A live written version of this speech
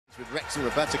with Wrexham,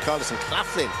 Roberto Carlos and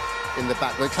Claflin in the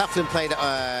back. When Claflin played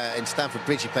in Stamford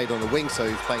Bridge, he played on the wing, so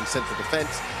he was playing central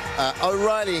defence.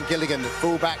 O'Reilly and Gilligan at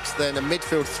fullbacks, then a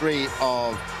midfield three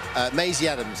of Maisie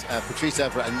Adams, Patrice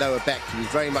Evra and Noah Beck, who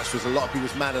very much was a lot of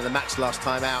people's man of the match last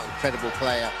time out, incredible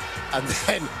player. And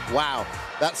then, wow,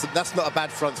 that's not a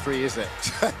bad front three, is it?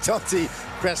 Totti,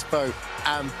 Crespo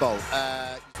and Bolt.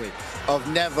 Of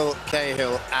Neville,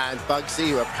 Cahill and Bugsy,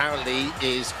 who apparently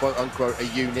is quote-unquote a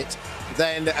unit.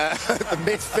 Then the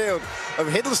midfield of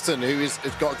Hiddleston, who has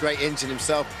got a great engine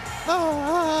himself.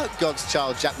 God's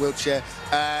child, Jack Wilshere.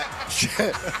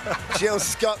 Jill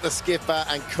Scott, the skipper,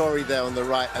 and Corey there on the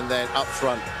right. And then up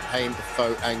front, Hayne,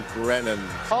 Defoe and Grennan.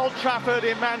 Old Trafford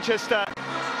in Manchester,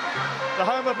 the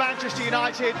home of Manchester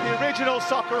United, the original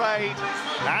Soccer Aid.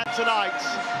 And tonight,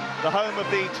 the home of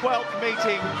the 12th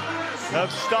meeting of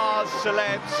stars,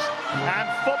 celebs and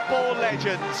football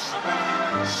legends.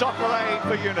 Soccer Aid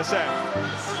for UNICEF.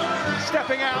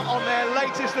 Stepping out on their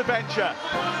latest adventure.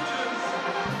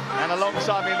 And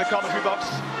alongside me in the commentary box,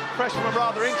 fresh from a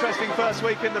rather interesting first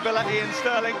week in the Villa, Ian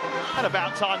Sterling. And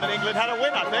about time that England had a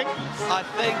win, I think. I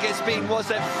think it's been,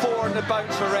 was it 4 in the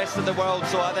bounce for the rest of the world,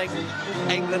 so I think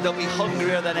England will be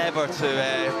hungrier than ever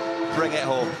to bring it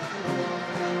home.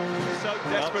 So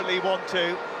desperately want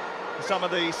to. Some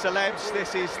of the celebs,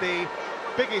 this is the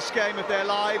biggest game of their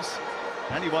lives.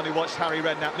 Anyone who watched Harry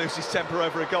Redknapp lose his temper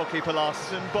over a goalkeeper last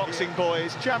season. Boxing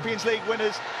boys, Champions League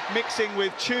winners mixing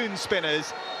with tune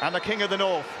spinners, and the King of the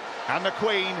North and the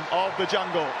Queen of the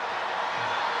Jungle.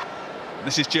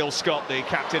 This is Jill Scott, the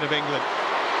captain of England,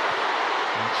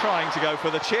 and trying to go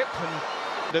for the chip.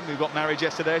 And who got married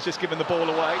yesterday has just given the ball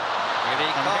away. Here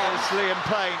he comes. Here's Liam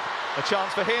Payne, a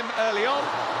chance for him early on.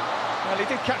 Well, he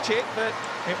did catch it, but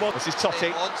it was. This is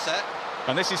Totti.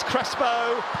 And this is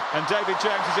Crespo, and David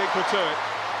James is equal to it.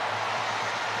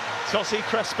 Totti,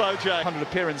 Crespo, James. 100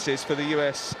 appearances for the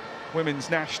US women's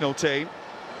national team.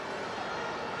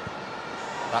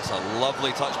 That's a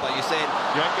lovely touch by Usain.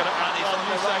 You ain't going to outrun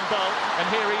Usain Bolt, and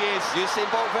here he is. Usain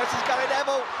Bolt versus Gary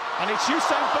Neville. And it's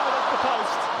Usain Bolt off the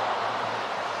post.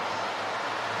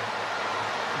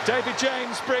 David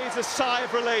James breathes a sigh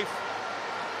of relief.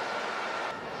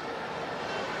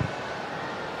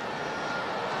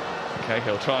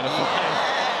 Cahill trying to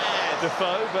find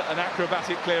Defoe, but an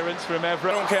acrobatic clearance from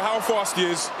Evra. I don't care how fast he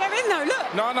is. They're in though,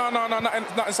 look. No,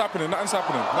 nothing's happening. I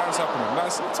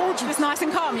told you. It's nice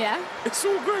and calm, yeah? It's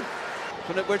all good.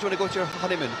 Where do you want to go to your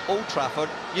honeymoon? Old Trafford.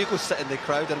 You go sit in the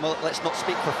crowd and let's not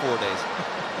speak for 4 days.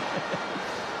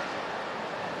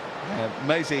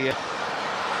 Maisie.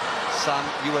 Sam,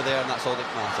 you were there and that's all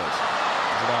that matters.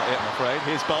 That's about it, I'm afraid.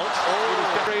 Here's Bolt.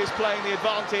 Oh. He is playing the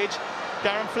advantage.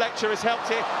 Darren Fletcher has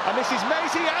helped it, and this is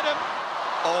Maisie Adams.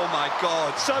 Oh my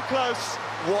God. So close.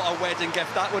 What a wedding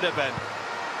gift that would have been.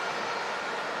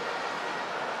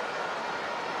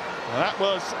 Well, that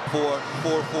was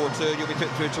 4-4-4-2. You'll be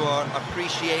put through to our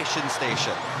appreciation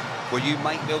station, where you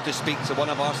might be able to speak to one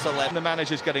of our celebs. The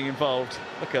manager's getting involved.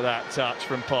 Look at that touch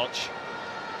from Poch.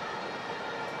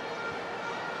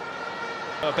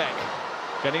 Noah Beck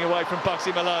getting away from Bugsy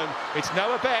Malone. It's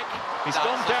Noah Beck. He's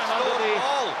gone down under the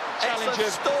challenge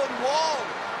of stone wall.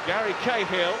 Gary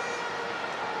Cahill.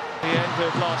 The end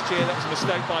of last year, that was a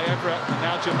mistake by Evra. And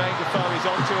now Jermaine Defoe is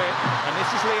onto it. And this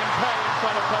is Liam Payne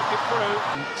trying to poke it through.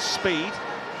 Speed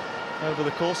over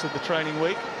the course of the training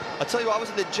week. I tell you what, I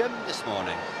was in the gym this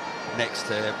morning next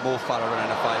to Mo Farah running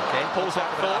a 5K. Pulls that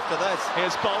forward. After this.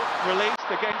 Here's Bolt, released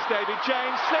against David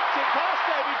James. Slipped it past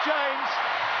David James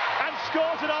and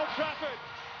scores at Old Trafford.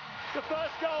 The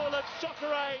first goal of Soccer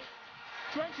Aid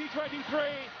 2023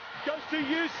 goes to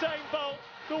Usain Bolt,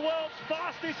 the world's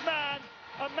fastest man,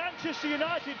 a Manchester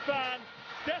United fan,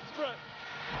 desperate.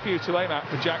 Few to aim at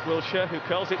for Jack Wilshere, who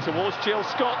curls it towards Jill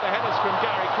Scott. The header's from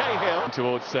Gary Cahill.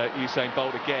 Towards Usain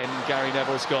Bolt again. Gary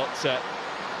Neville's got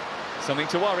something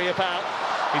to worry about.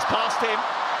 He's past him.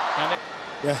 And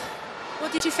Yeah.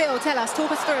 What did you feel? Tell us,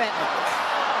 talk us through it.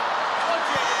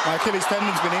 My Achilles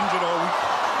tendon's been injured all week,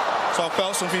 so I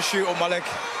felt something shoot up my leg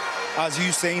as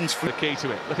Usain's. The key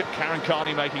to it. Look at Karen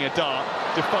Carney making a dart.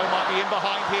 Defoe might be in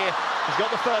behind here. He's got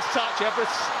the first touch.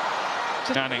 Everest.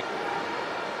 Nanny.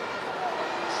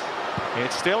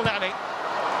 It's still Nanny.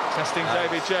 Testing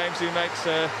David James, who makes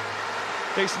a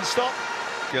decent stop.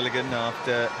 Gilligan,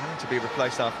 after having to be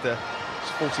replaced after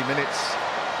 40 minutes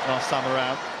last time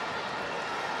around.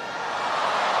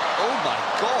 Oh my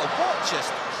God, what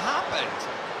just happened?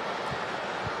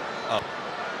 Oh.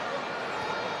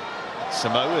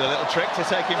 Samo with a little trick to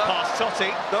take him past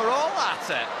Totti. They're all at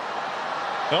it.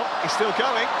 Oh, he's still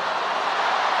going.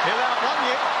 He'll outrun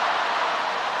you.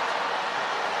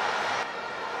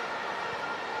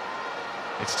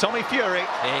 It's Tommy Fury.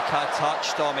 He can't touch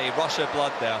Tommy. Rush of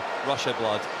blood there. Rush of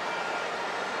blood.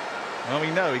 Well,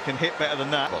 we know he can hit better than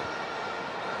that.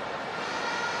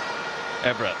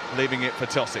 Everett leaving it for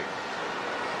Totti.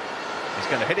 He's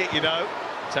going to hit it, you know.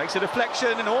 Takes a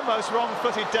deflection and almost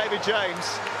wrong-footed David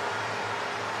James.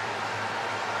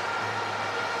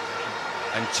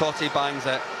 And Totti bangs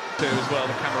it. Too as well,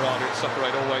 the camaraderie at Soccer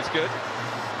Aid always good.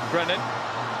 Brennan.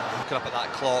 Looking up at that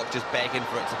clock, just begging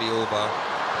for it to be over.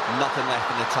 Nothing left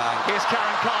in the tank. Here's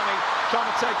Karen Carney trying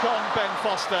to take on Ben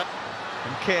Foster.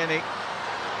 And Kearney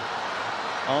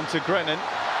on to Grennan.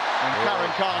 And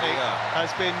Karen Carney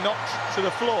has been knocked to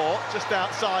the floor just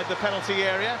outside the penalty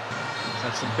area. He's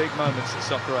had some big moments at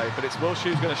Soccer Aid, but it's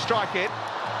Wilshere who's going to strike it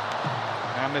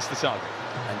and miss the target.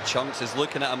 And Chunks is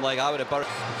looking at him like I would have buried.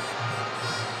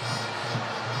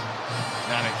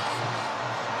 Nanny.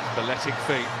 Balletic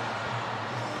feet.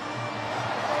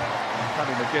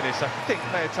 Paddy McGuinness, I think,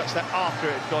 may have touched that after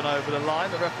it had gone over the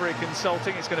line. The referee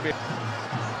consulting. It's going to be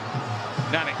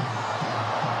Nanny.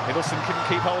 Hiddleston couldn't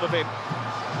keep hold of him.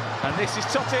 And this is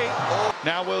Totti.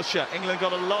 Now Wilshere. England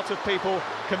got a lot of people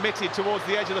committed towards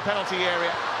the edge of the penalty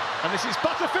area. And this is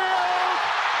Butterfield!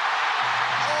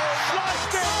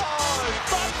 Sliced it!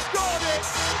 But scored it!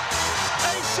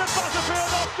 Asa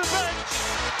Butterfield off the bench.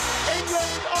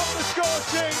 England on the score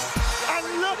sheet. And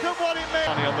look at what it means.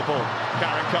 Carney on the ball.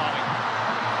 Karen Carney.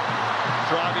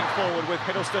 Driving forward with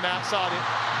Hiddleston outside it.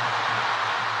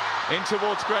 In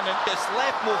towards Grennan. Just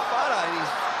left Mo Farah and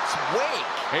he's wake.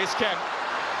 Here's Kemp.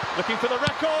 Looking for the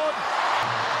record.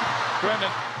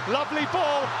 Brennan, lovely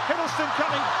ball. Hiddleston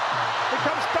coming. It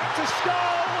comes back to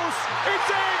Scholes. It's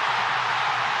in.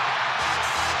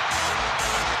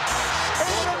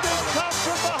 England has come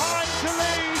from behind to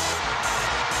lead.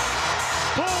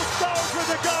 Paul Scholes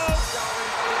with a goal.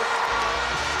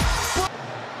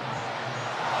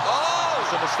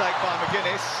 It's a mistake by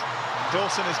McGuinness.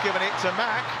 Dawson has given it to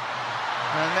Mack.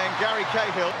 And then Gary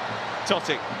Cahill.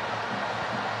 Totti.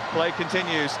 Play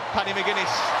continues. Paddy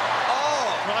McGuinness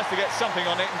tries to get something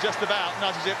on it and just about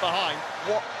nudges it behind.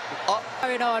 What?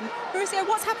 Going on. Mauricio,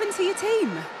 what's happened to your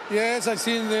team? Yes, I've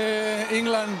seen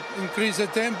England increase the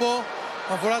tempo.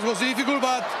 And for us it was difficult,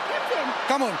 but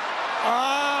come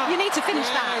on. You need to finish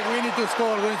that. We need to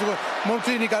score. We need to go more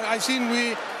clinical. I think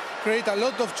we create a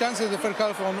lot of chances in the first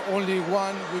half. On only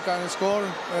one we can score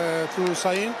through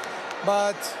Zayn.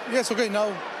 But yes, okay,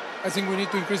 now I think we need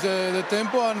to increase the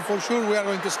tempo, and for sure we are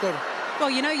going to score. Well,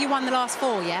 you know you won the last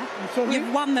four, yeah? Sorry?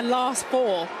 You've won the last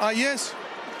four. Yes.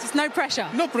 Just no pressure.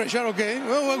 No pressure, okay.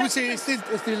 Well, we see it's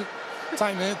still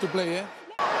time to play, yeah?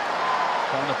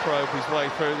 Trying to probe his way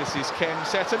through. This is Ken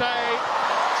Saturday.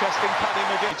 Testing Paddy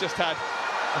McGuinness. Just had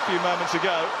a few moments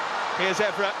ago. Here's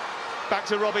Everett. Back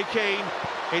to Robbie Keane.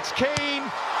 It's Keane.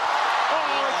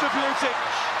 Oh, it's a beauty.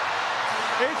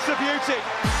 It's a beauty.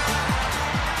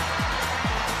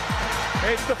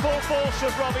 It's the full force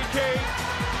of Robbie Keane.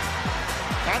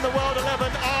 And the World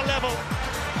 11 are level.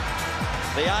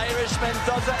 The Irishman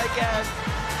does it again.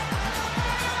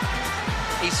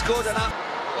 He scored an up.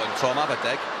 Go on, Tom, have a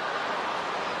dig.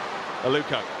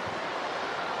 Aluko.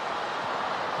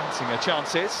 Fancying her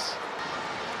chances.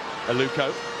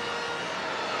 Aluko.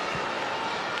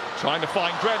 Trying to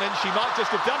find Brennan. She might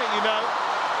just have done it, you know.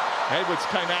 Edwards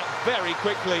came out very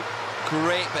quickly.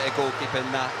 Great bit of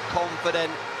goalkeeping that.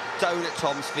 Confident, down at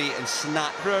Tom's feet and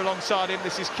snap. Through alongside him,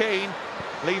 this is Keane.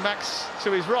 Lee Max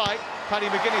to his right. Paddy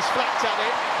McGuinness flapped at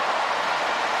it.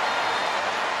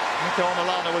 Nico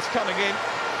Omilana was coming in.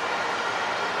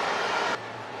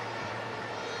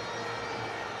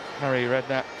 Harry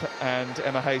Redknapp and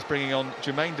Emma Hayes bringing on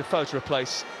Jermaine Defoe to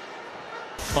replace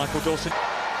Michael Dawson.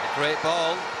 A great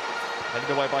ball. Headed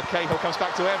away by Cahill, comes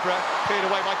back to Evra. Cleared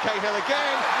away by Cahill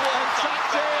again. And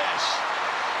tapped it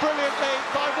brilliantly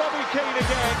by Robbie Keane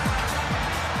again.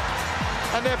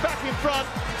 And they're back in front.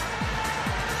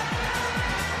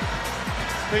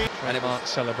 And it was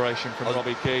celebration from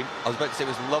Robbie Keane. I was about to say it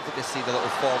was lovely to see the little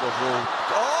forward roll.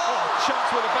 Oh!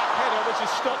 Chunks with a back header, which is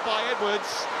stopped by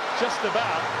Edwards. Just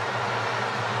about.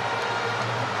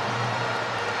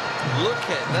 Look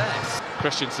at this.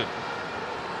 Christensen.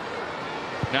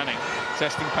 Nanning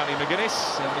testing Paddy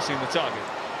McGuinness and missing the target.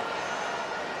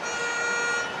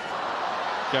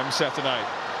 James Saturday.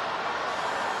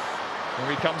 Here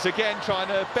he comes again, trying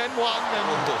to bend one, and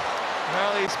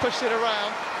well, he's pushed it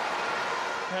around.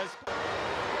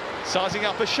 Sizing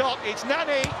up a shot, it's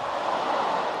Nanny.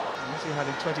 As he had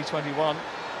in 2021,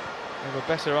 they were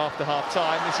better after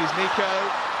half-time. This is Nico.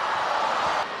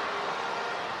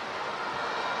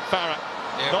 Farah,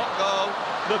 not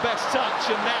the best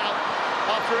touch, and now,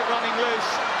 after it running loose,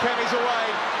 Kemi's away.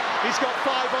 He's got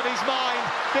 5 on his mind.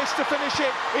 This to finish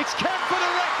it. It's Kem for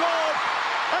the record.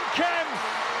 And Kem,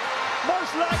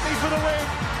 most likely for the win.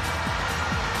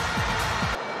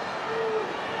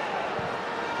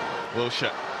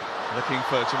 Wilshere looking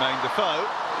for Jermaine Defoe.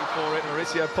 Before it,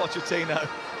 Mauricio Pochettino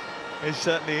is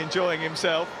certainly enjoying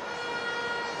himself.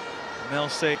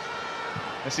 Melsi.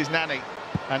 This is Nani.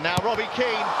 And now Robbie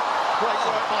Keane. Great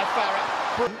work by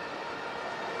Farrell.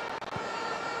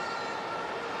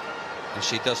 And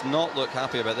she does not look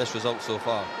happy about this result so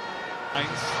far.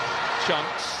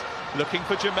 Chunks looking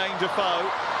for Jermaine Defoe.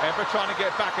 Evra trying to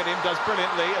get back at him, does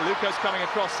brilliantly. Aluko's coming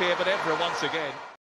across here, but Evra once again.